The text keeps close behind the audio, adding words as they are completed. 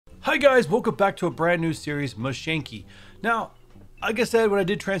Hi guys, welcome back to a brand new series, Mashinky. Now, like I said when I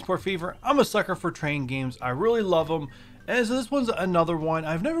did Transport Fever, I'm a sucker for train games. I really love them. And so this one's another one.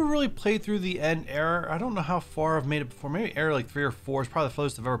 I've never really played through the end era. I don't know how far I've made it before. Maybe era like 3 or 4 is probably the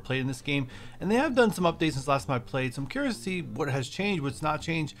furthest I've ever played in this game. And they have done some updates since last time I played. So I'm curious to see what has changed, what's not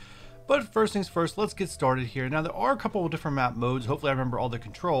changed. But first things first, let's get started here. Now there are a couple of different map modes. Hopefully I remember all the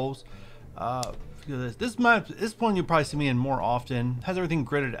controls. This one you'll probably see me in more often. Has everything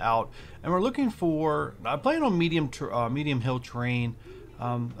gridded out, and we're looking for. I'm playing on medium hill terrain.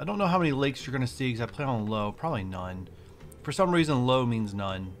 I don't know how many lakes you're gonna see because I play on low. Probably none. For some reason, low means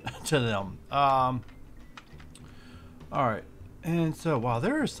none to them. All right, and so wow,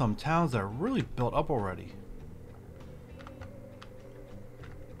 there are some towns that are really built up already.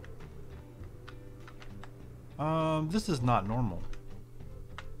 This is not normal.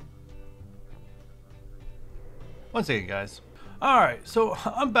 One second, guys. Alright, so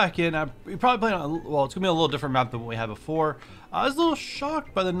I'm back in. You're probably playing on, well, it's going to be a little different map than what we had before. I was a little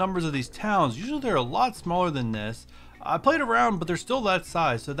shocked by the numbers of these towns. Usually they're a lot smaller than this. I played around, but they're still that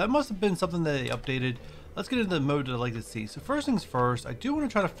size, so that must have been something that they updated. Let's get into the mode that I like to see. So first things first, I do want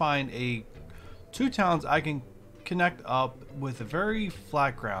to try to find two towns I can connect up with a very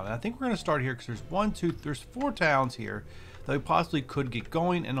flat ground. And I think we're going to start here because there's 4 towns here that we possibly could get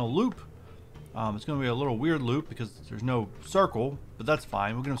going in a loop. It's going to be a little weird loop because there's no circle, but that's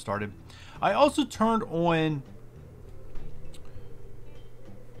fine. We'll get them started. I also turned on...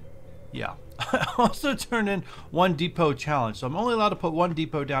 Yeah. I also turned in 1 depot challenge. So I'm only allowed to put 1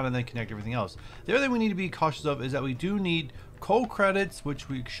 depot down and then connect everything else. The other thing we need to be cautious of is that we do need coal credits, which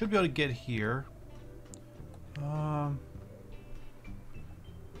we should be able to get here. Let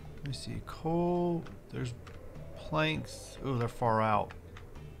me see. Coal. There's planks. Oh, they're far out.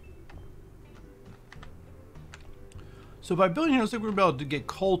 So by building here, looks like we're going to be able to get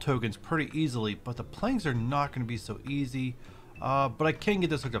coal tokens pretty easily, but the planks are not going to be so easy. But I can get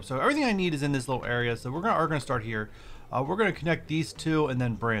this hooked up. So everything I need is in this little area. So we're going to start here. We're going to connect these 2 and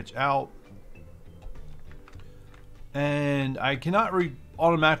then branch out. And I cannot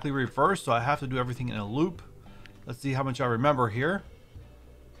automatically reverse, so I have to do everything in a loop. Let's see how much I remember here.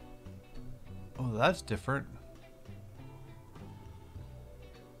 Oh, that's different.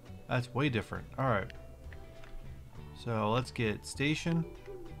 That's way different. All right. So let's get station.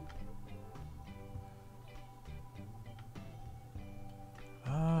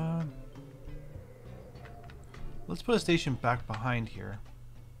 Let's put a station back behind here.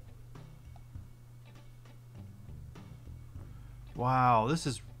 Wow, this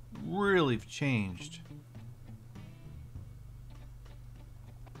has really changed.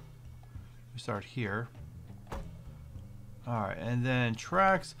 We start here. All right, and then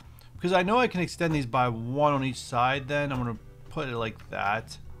tracks. Because I know I can extend these by 1 on each side, then I'm going to put it like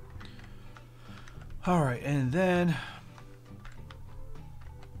that. Alright, and then...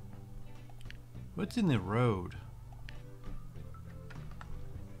 what's in the road?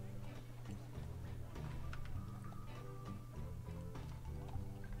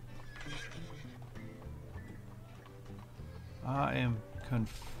 I am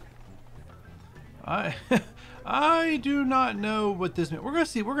I do not know what this means. We're gonna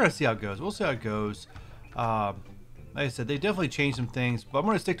see how it goes. We'll see how it goes. Like I said, they definitely changed some things, but I'm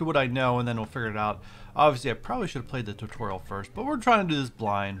gonna stick to what I know and then we'll figure it out. Obviously I probably should have played the tutorial first, but we're trying to do this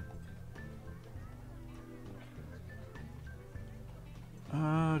blind.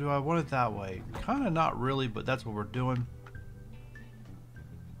 Do I want it that way? Kinda not really, but that's what we're doing.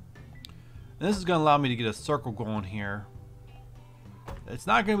 And this is gonna allow me to get a circle going here. It's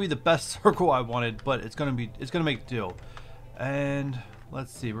not going to be the best circle I wanted, but it's going to make do. And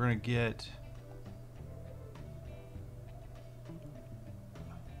let's see, we're going to get...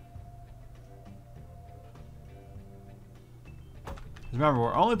 remember,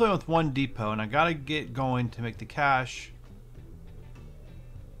 we're only playing with 1 depot, and I got to get going to make the cash.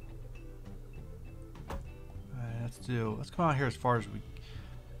 Alright, let's come out here as far as we...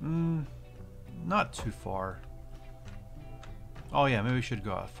 not too far. Oh yeah, maybe we should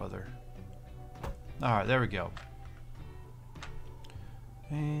go out further. Alright, there we go.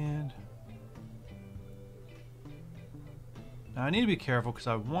 And now I need to be careful because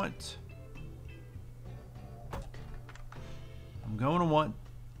I'm going to want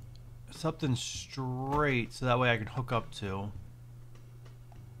something straight so that way I can hook up to.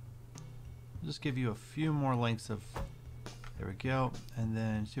 I'll just give you a few more lengths of... there we go. And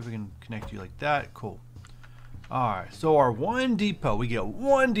then see if we can connect you like that. Cool. Alright, so our 1 depot, we get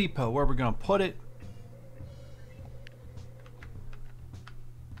 1 depot. Where we're going to put it?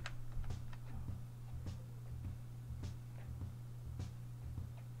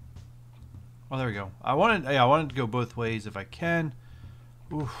 Oh, there we go. I wanted to go both ways if I can.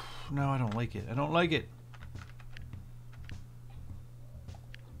 Oof, no, I don't like it. I don't like it.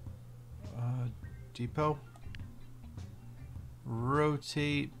 Depot.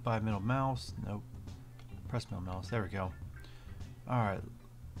 Rotate by middle mouse. Nope. Press middle mouse. There we go. Alright.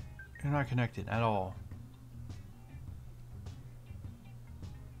 You're not connected at all.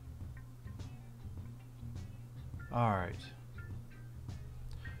 Alright.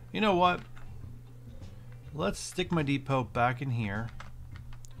 You know what? Let's stick my depot back in here.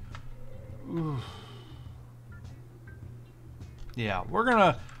 Oof. Yeah, we're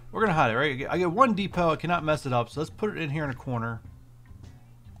gonna hide it, right? I get one depot, I cannot mess it up, so let's put it in here in a corner.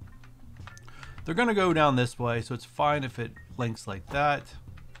 They're gonna go down this way, so it's fine if it links like that.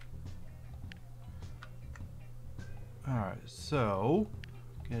 Alright, so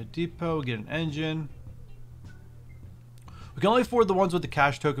get a depot, get an engine. We can only afford the ones with the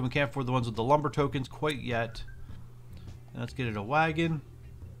cash token. We can't afford the ones with the lumber tokens quite yet. And let's get it a wagon.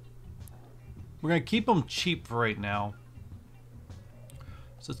 We're going to keep them cheap for right now.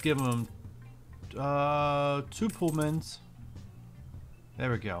 So let's give them 2 Pullmans. There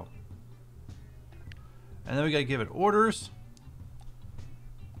we go. And then we got to give it orders.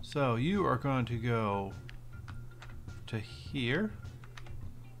 So you are going to go to here.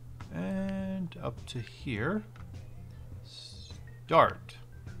 And up to here. Start.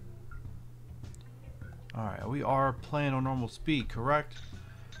 Alright, we are playing on normal speed, correct?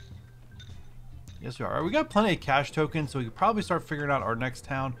 Yes, we are. Alright, we got plenty of cash tokens, so we could probably start figuring out our next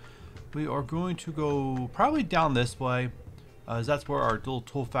town. We are going to go probably down this way, as that's where our little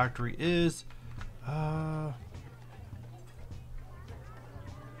tool factory is.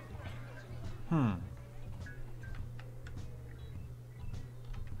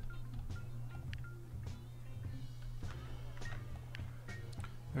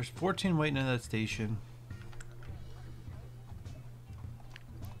 There's 14 waiting at that station.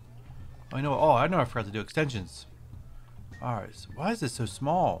 I know I forgot to do extensions. Alright, so why is this so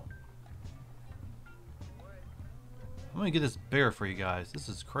small? I'm gonna get this bigger for you guys. This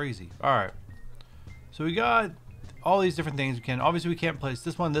is crazy. Alright. So we got all these different things we can. Obviously we can't place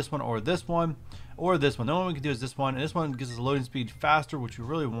this one, or this one, or this one. The only one we can do is this one, and this one gives us a loading speed faster, which we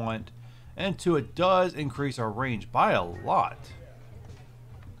really want. And 2, it does increase our range by a lot.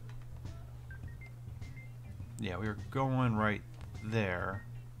 Yeah, we were going right there.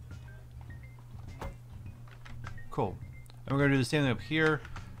 Cool. And we're going to do the same thing up here.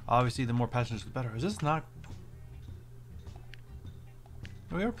 Obviously, the more passengers, the better. Is this not...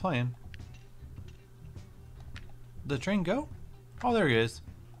 We are playing. Did the train go? Oh, there he is.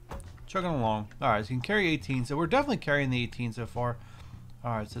 Chugging along. Alright, so you can carry 18. So we're definitely carrying the 18 so far.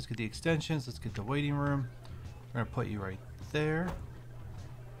 Alright, so let's get the extensions. Let's get the waiting room. We're going to put you right there.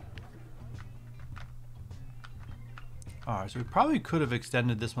 Alright, so we probably could have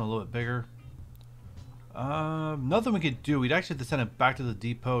extended this one a little bit bigger. Nothing we could do. We'd actually have to send it back to the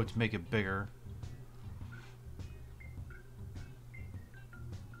depot to make it bigger.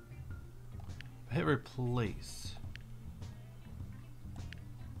 Hit replace.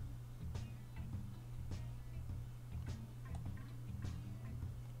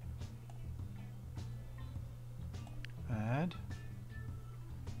 Add.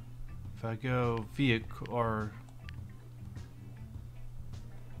 If I go vehicle or...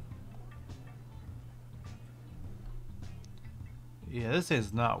 Yeah, this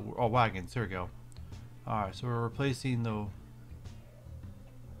is not... Oh, wagons. There we go. Alright, so we're replacing the...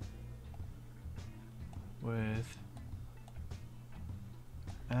 with...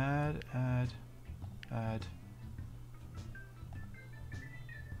 Add.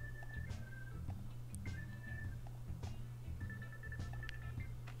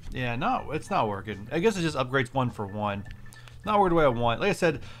 Yeah, no, it's not working. I guess it just upgrades 1 for 1. Not working the way I want. Like I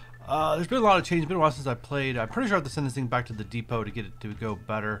said... there's been a lot of change. It's been a while since I played. I'm pretty sure I have to send this thing back to the depot to get it to go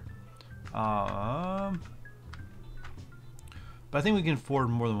better. But I think we can afford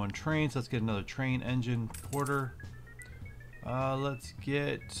more than one train, so let's get another train engine porter. Let's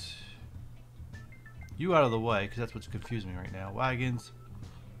get you out of the way, because that's what's confusing me right now. Wagons.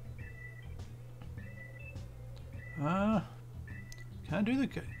 Can I do the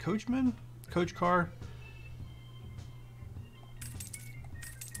coachman? Coach car?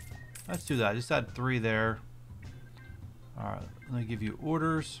 Let's do that. Just add 3 there. Alright, let me give you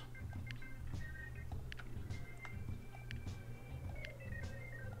orders.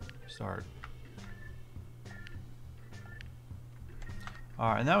 Start.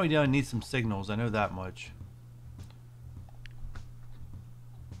 Alright, now we need some signals. I know that much.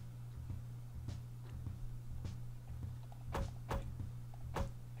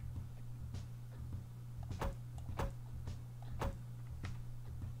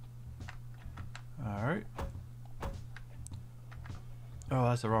 Oh,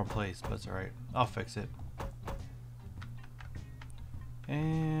 that's the wrong place, but that's alright. I'll fix it.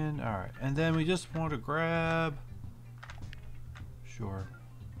 And, alright. And then we just want to grab... Sure.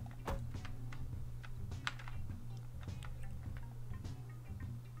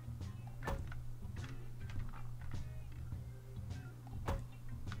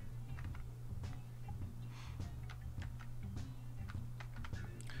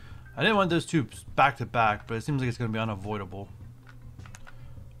 I didn't want those two back to back, but it seems like it's going to be unavoidable.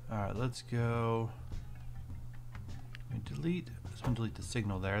 Alright, let's go. Delete. I just want to delete the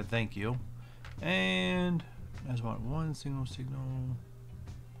signal there. Thank you. And I just want one signal.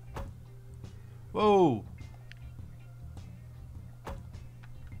 Whoa!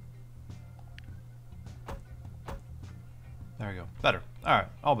 There we go. Better. Alright,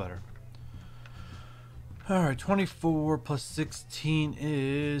 all better. Alright, 24 plus 16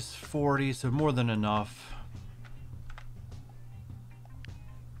 is 40, so more than enough.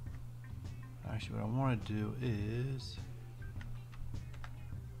 Actually, what I want to do is...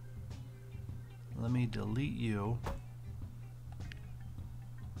 let me delete you.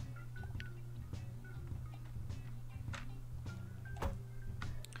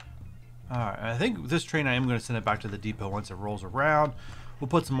 Alright, I think this train I am going to send it back to the depot once it rolls around. We'll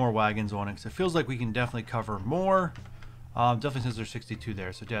put some more wagons on it because it feels like we can definitely cover more. Definitely since there's 62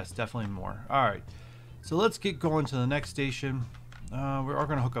 there, so yes, definitely more. Alright, so let's get going to the next station. We are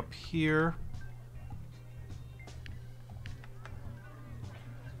going to hook up here.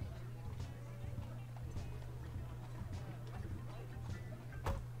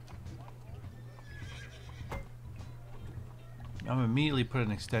 I'm immediately put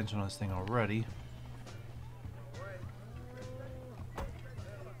an extension on this thing already.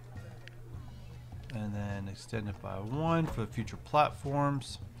 And then extend it by 1 for future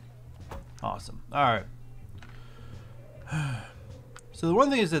platforms. Awesome. Alright. So the one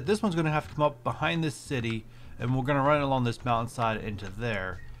thing is that this one's going to have to come up behind this city, and we're going to run it along this mountainside into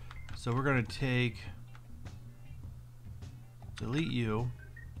there. So we're going to take... delete you.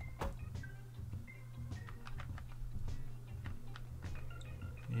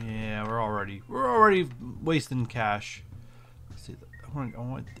 Yeah, we're already wasting cash. Let's see, I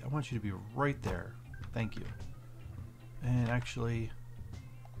want you to be right there. Thank you. And actually,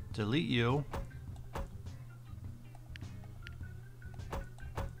 delete you.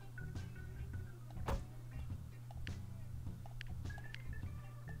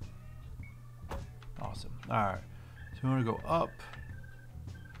 Awesome. All right. So we want to go up.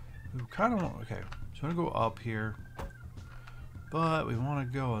 We kind of want. Okay. So we want to go up here. But we want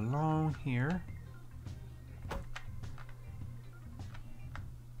to go along here.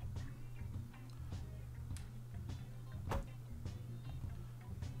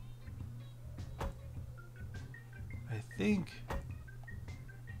 I think.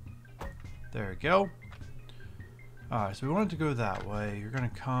 There we go. Alright, so we wanted to go that way. You're going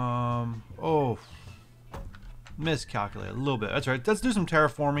to come... oh, miscalculate a little bit. That's right. Let's do some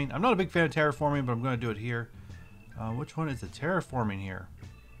terraforming. I'm not a big fan of terraforming, but I'm going to do it here. Which one is the terraforming here?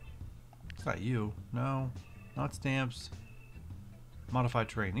 It's not you. No. Not stamps. Modified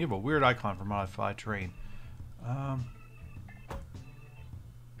terrain. You have a weird icon for modified terrain.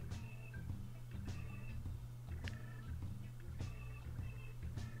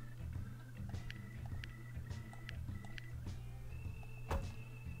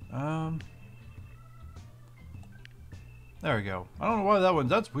 There we go. I don't know why that one.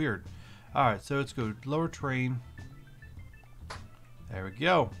 That's weird. Alright, so let's go lower terrain. There we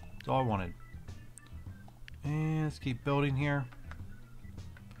go. That's all I wanted. And let's keep building here.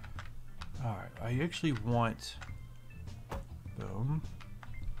 Alright, I actually want... boom.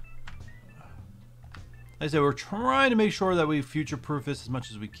 Like I said, we're trying to make sure that we future-proof this as much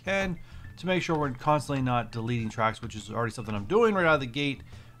as we can to make sure we're constantly not deleting tracks, which is already something I'm doing right out of the gate,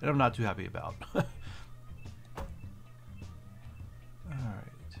 and I'm not too happy about.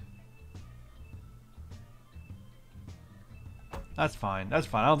 That's fine. That's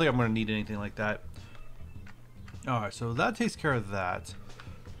fine. I don't think I'm going to need anything like that. Alright, so that takes care of that.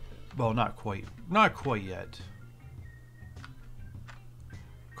 Well, not quite. Not quite yet.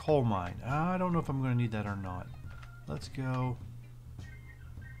 Coal mine. I don't know if I'm going to need that or not. Let's go.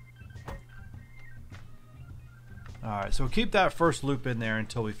 Alright, so keep that first loop in there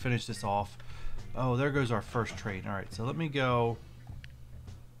until we finish this off. Oh, there goes our first train. Alright, so let me go...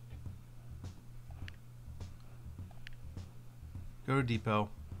 go to depot.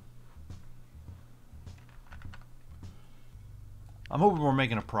 I'm hoping we're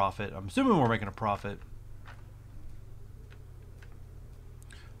making a profit. I'm assuming we're making a profit.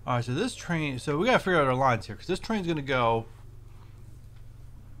 Alright, so this train... so we gotta figure out our lines here, because this train's gonna go...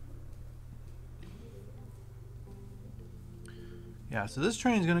 Yeah, so this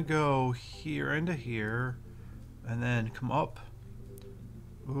train is gonna go here into here, and then come up.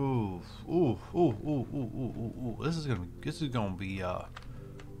 Ooh, ooh, ooh, ooh, ooh, ooh, ooh, ooh. This is gonna be well,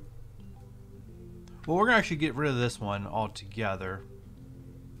 we're gonna actually get rid of this one altogether.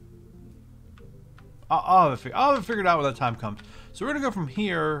 I'll have it figured out when that time comes. So we're gonna go from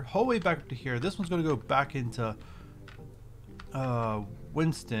here, whole way back up to here. This one's gonna go back into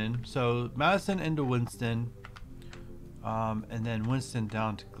Winston. So Madison into Winston, and then Winston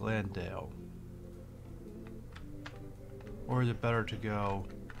down to Glendale. Or is it better to go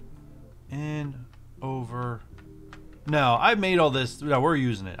in, over? No, I made all this. No, we're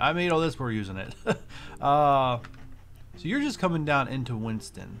using it. I made all this. We're using it. So you're just coming down into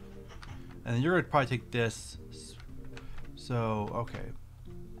Winston. And then you're going to probably take this. So, okay.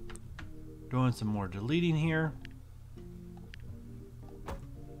 Doing some more deleting here.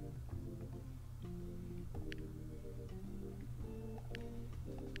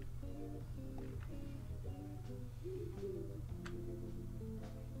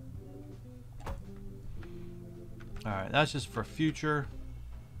 Alright, that's just for future.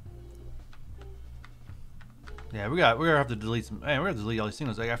 Yeah, we're gonna have to delete some. Man, we're gonna delete all these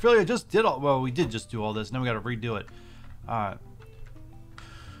things. Like, I feel like I just did all. Well, we did just do all this. Now we gotta redo it. All right.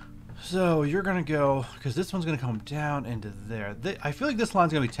 So you're gonna go because this one's gonna come down into there. I feel like this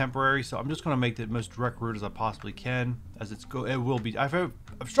line's gonna be temporary, so I'm just gonna make the most direct route as I possibly can. As it will be. I have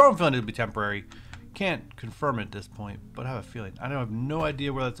a strong feeling it'll be temporary. Can't confirm it at this point, but I have a feeling. I have no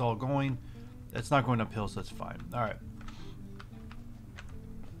idea where that's all going. It's not going uphill, so that's fine. All right.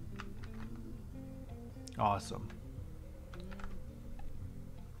 Awesome.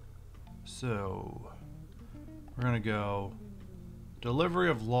 So we're gonna go delivery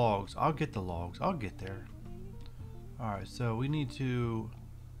of logs. I'll get the logs. I'll get there. All right. So we need to.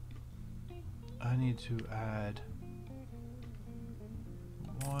 I need to add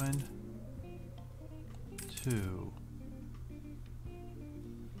 1, 2.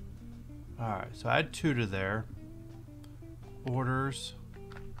 All right. So add 2 to there. Orders.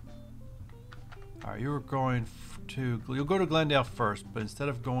 All right, you were going to. You'll go to Glendale first, but instead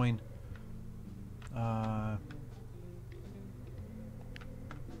of going. All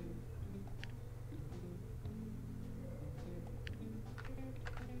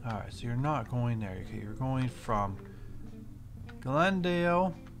right, so you're not going there. Okay, you're going from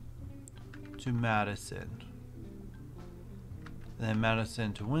Glendale to Madison, and then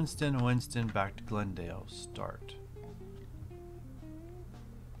Madison to Winston, Winston back to Glendale. Start.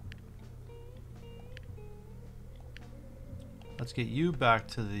 Let's get you back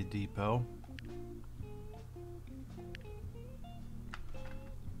to the depot.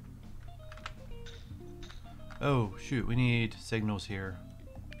 Oh, shoot. We need signals here.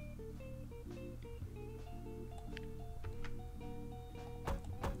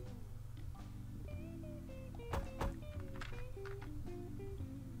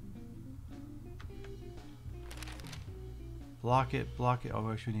 Block it, block it. Oh,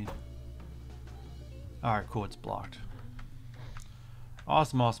 we actually need... Alright, cool. It's blocked.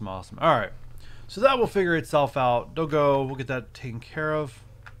 Awesome, awesome, awesome. All right, so that will figure itself out. They'll go. We'll get that taken care of.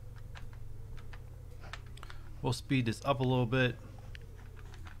 We'll speed this up a little bit.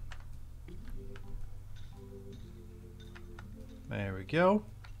 There we go.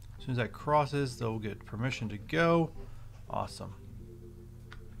 As soon as that crosses, they'll get permission to go. Awesome.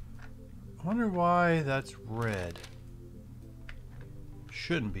 I wonder why that's red.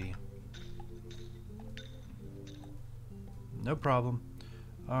 Shouldn't be. No problem.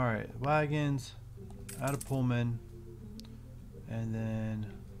 Alright, wagons, add a Pullman, and then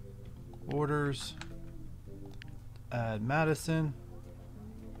orders, add Madison,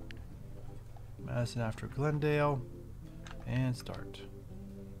 Madison after Glendale, and start.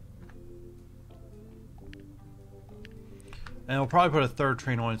 And we'll probably put a third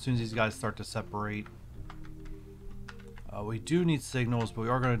train on as soon as these guys start to separate. We do need signals, but we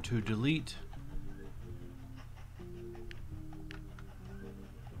are going to delete.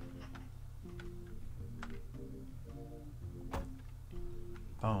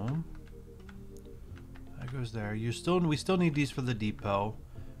 Boom. That goes there. We still need these for the depot.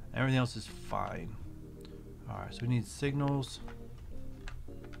 Everything else is fine. Alright, so we need signals.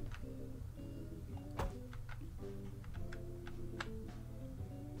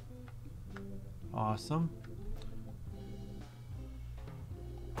 Awesome.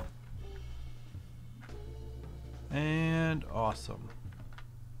 And awesome.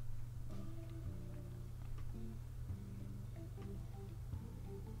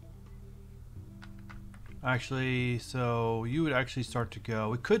 Actually, so you would actually start to go.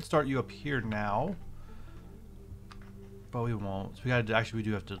 We could start you up here now. but we won't. So we gotta actually, we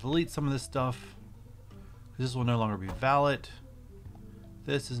do have to delete some of this stuff. This will no longer be valid.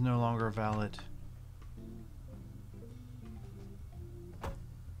 This is no longer valid.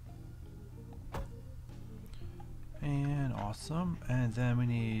 And awesome. And then we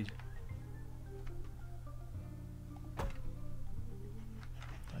need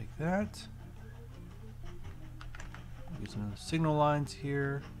like that. Get some signal lines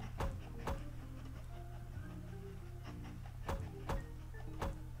here.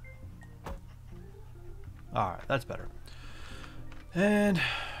 Alright, that's better. And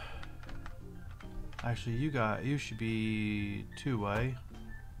actually you should be two-way.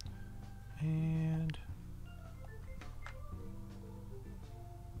 And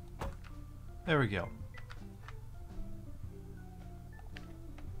there we go.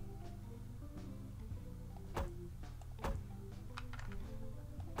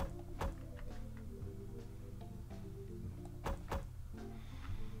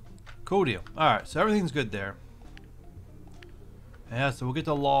 Cool deal. Alright, so everything's good there. Yeah, so we'll get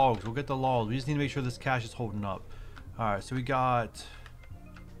the logs. We'll get the logs. We just need to make sure this cache is holding up. Alright, so we got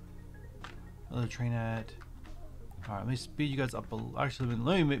another train at. Alright, let me speed you guys up. Actually,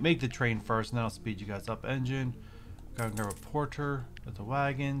 let me make the train first, and then I'll speed you guys up. Engine. Gotta grab a porter with the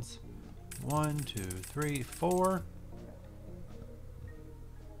wagons. 1, 2, 3, 4.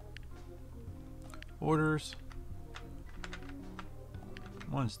 Orders.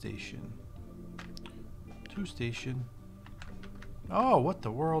 1 station. 2 station. Oh, what the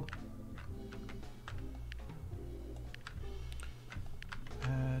world?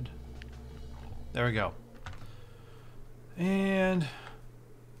 And there we go. And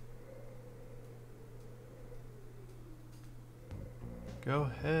go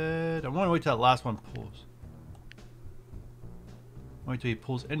ahead. I want to wait till that last one pulls. Wait till he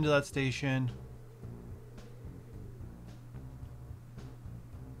pulls into that station.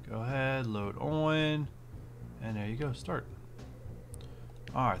 Go ahead, load on, and there you go, start.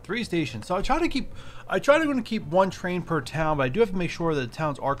 Alright, 3 stations. So I try to keep 1 train per town, but I do have to make sure that the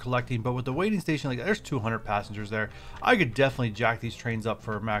towns are collecting. But with the waiting station, like there's 200 passengers there, I could definitely jack these trains up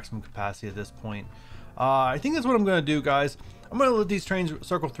for maximum capacity at this point. I think that's what I'm going to do, guys. I'm going to let these trains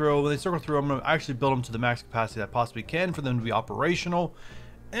circle through. When they circle through, I'm going to actually build them to the max capacity that I possibly can for them to be operational.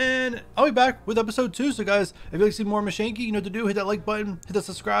 And I'll be back with episode 2. So guys, if you'd like to see more Mashinky, you know what to do. Hit that like button, hit that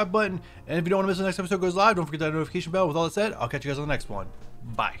subscribe button. And if you don't want to miss the next episode goes live, don't forget that notification bell. With all that said, I'll catch you guys on the next one.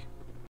 Bye.